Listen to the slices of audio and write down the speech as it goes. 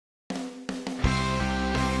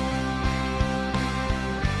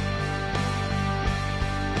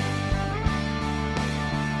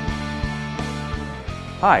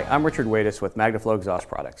Hi, I'm Richard Wadis with MagnaFlow Exhaust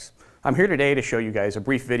Products. I'm here today to show you guys a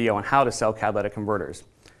brief video on how to sell catalytic converters.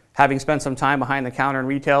 Having spent some time behind the counter in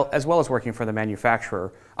retail as well as working for the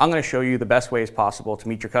manufacturer, I'm going to show you the best ways possible to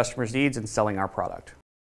meet your customers' needs in selling our product.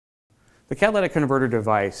 The catalytic converter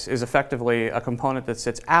device is effectively a component that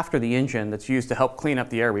sits after the engine that's used to help clean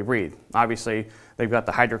up the air we breathe. Obviously, they've got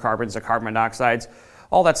the hydrocarbons, the carbon monoxides.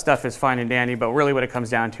 All that stuff is fine and dandy, but really what it comes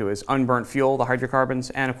down to is unburnt fuel, the hydrocarbons,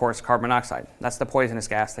 and of course carbon monoxide. That's the poisonous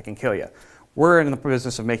gas that can kill you. We're in the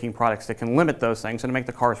business of making products that can limit those things and to make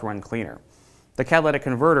the cars run cleaner. The catalytic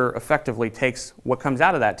converter effectively takes what comes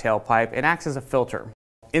out of that tailpipe and acts as a filter.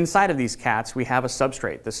 Inside of these cats, we have a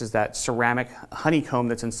substrate. This is that ceramic honeycomb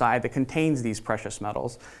that's inside that contains these precious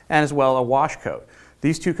metals, and as well a wash coat.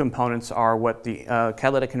 These two components are what the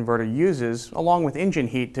catalytic converter uses, along with engine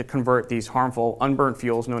heat, to convert these harmful unburnt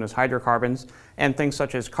fuels known as hydrocarbons and things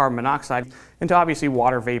such as carbon monoxide into obviously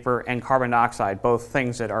water vapor and carbon dioxide, both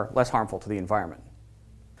things that are less harmful to the environment.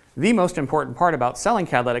 The most important part about selling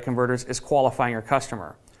catalytic converters is qualifying your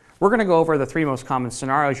customer. We're going to go over the three most common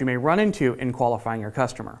scenarios you may run into in qualifying your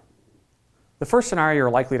customer. The first scenario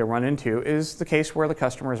you're likely to run into is the case where the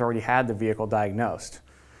customer has already had the vehicle diagnosed.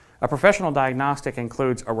 A professional diagnostic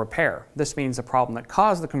includes a repair. This means the problem that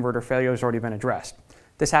caused the converter failure has already been addressed.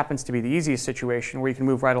 This happens to be the easiest situation where you can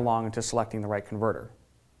move right along into selecting the right converter.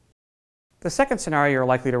 The second scenario you're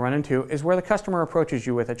likely to run into is where the customer approaches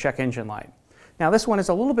you with a check engine light. Now this one is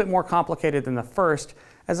a little bit more complicated than the first,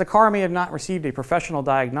 as the car may have not received a professional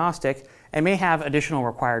diagnostic and may have additional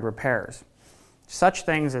required repairs. Such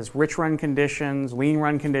things as rich run conditions, lean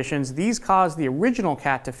run conditions, these cause the original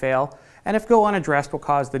cat to fail, and if go unaddressed will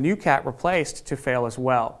cause the new cat replaced to fail as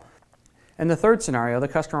well. In the third scenario, the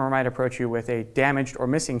customer might approach you with a damaged or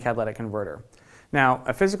missing catalytic converter. Now,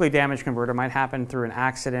 a physically damaged converter might happen through an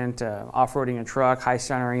accident, off-roading a truck, high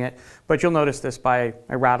centering it, but you'll notice this by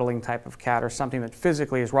a rattling type of cat or something that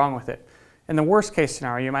physically is wrong with it. In the worst case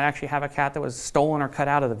scenario, you might actually have a cat that was stolen or cut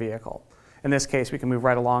out of the vehicle. In this case, we can move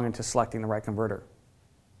right along into selecting the right converter.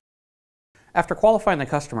 After qualifying the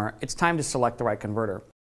customer, it's time to select the right converter.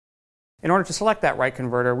 In order to select that right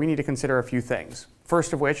converter, we need to consider a few things.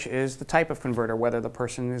 First of which is the type of converter, whether the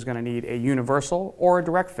person is going to need a universal or a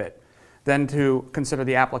direct fit. Then to consider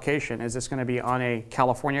the application, is this going to be on a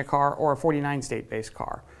California car or a 49 state based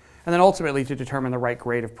car? And then ultimately to determine the right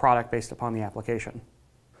grade of product based upon the application.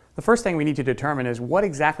 The first thing we need to determine is what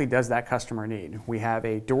exactly does that customer need. We have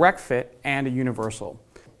a direct fit and a universal.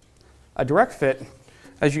 A direct fit,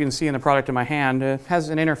 as you can see in the product in my hand, has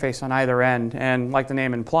an interface on either end and, like the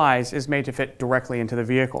name implies, is made to fit directly into the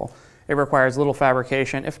vehicle. It requires little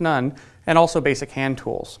fabrication, if none, and also basic hand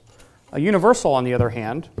tools. A universal, on the other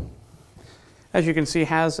hand, as you can see,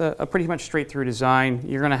 has a pretty much straight-through design.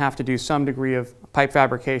 You're going to have to do some degree of pipe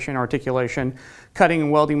fabrication, articulation, cutting and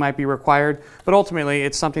welding might be required, but ultimately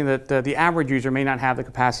it's something that the average user may not have the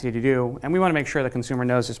capacity to do, and we want to make sure the consumer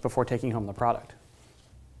knows this before taking home the product.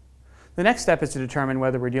 The next step is to determine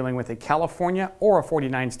whether we're dealing with a California or a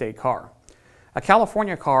 49 state car. A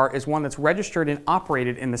California car is one that's registered and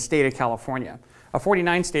operated in the state of California. A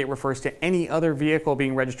 49 state refers to any other vehicle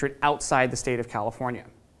being registered outside the state of California.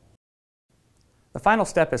 The final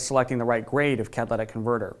step is selecting the right grade of catalytic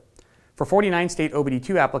converter. For 49 state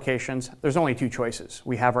OBD2 applications, there's only two choices.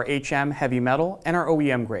 We have our HM heavy metal and our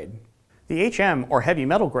OEM grade. The HM, or heavy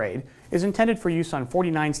metal grade, is intended for use on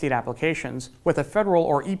 49 state applications with a federal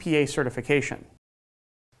or EPA certification,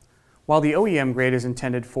 while the OEM grade is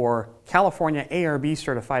intended for California ARB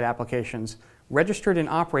certified applications registered and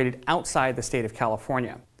operated outside the state of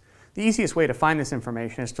California. The easiest way to find this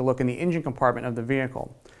information is to look in the engine compartment of the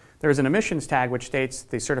vehicle. There is an emissions tag which states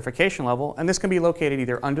the certification level, and this can be located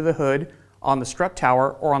either under the hood, on the strut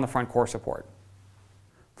tower, or on the front core support.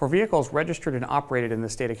 For vehicles registered and operated in the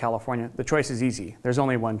state of California, the choice is easy. There's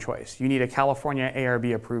only one choice. You need a California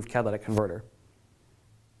ARB approved catalytic converter.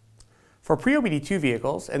 For pre-OBD2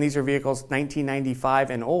 vehicles, and these are vehicles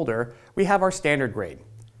 1995 and older, we have our standard grade.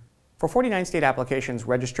 For 49 state applications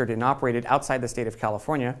registered and operated outside the state of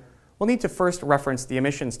California, we'll need to first reference the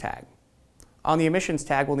emissions tag. On the emissions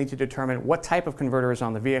tag, we'll need to determine what type of converter is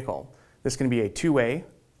on the vehicle. This can be a two-way,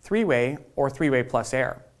 three-way, or three-way plus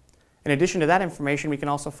air. In addition to that information, we can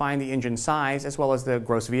also find the engine size as well as the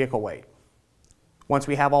gross vehicle weight. Once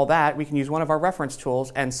we have all that, we can use one of our reference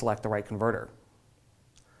tools and select the right converter.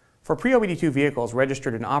 For pre-OBD2 vehicles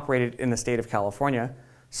registered and operated in the state of California,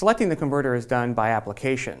 selecting the converter is done by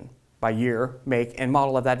application, by year, make, and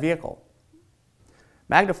model of that vehicle.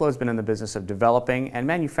 MagnaFlow has been in the business of developing and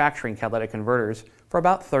manufacturing catalytic converters for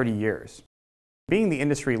about 30 years. Being the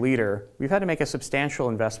industry leader, we've had to make a substantial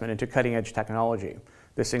investment into cutting-edge technology.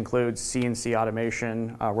 This includes CNC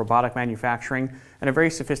automation, robotic manufacturing, and a very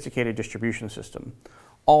sophisticated distribution system.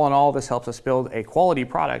 All in all, this helps us build a quality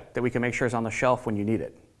product that we can make sure is on the shelf when you need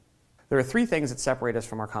it. There are three things that separate us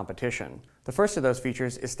from our competition. The first of those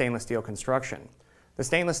features is stainless steel construction. The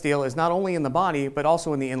stainless steel is not only in the body, but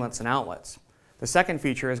also in the inlets and outlets. The second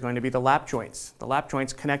feature is going to be the lap joints. The lap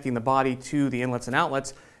joints connecting the body to the inlets and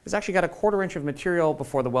outlets has actually got a 1/4 inch of material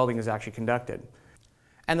before the welding is actually conducted.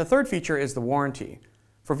 And the third feature is the warranty.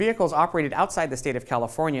 For vehicles operated outside the state of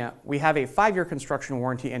California, we have a 5-year construction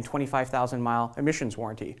warranty and 25,000-mile emissions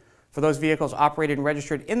warranty. For those vehicles operated and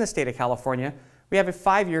registered in the state of California, we have a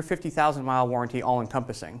 5-year, 50,000-mile warranty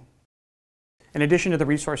all-encompassing. In addition to the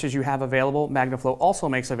resources you have available, MagnaFlow also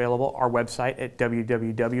makes available our website at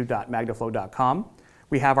www.magnaflow.com.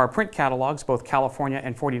 We have our print catalogs, both California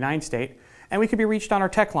and 49 state, and we can be reached on our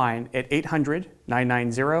tech line at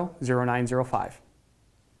 800-990-0905.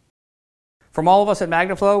 From all of us at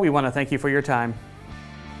MagnaFlow, we want to thank you for your time.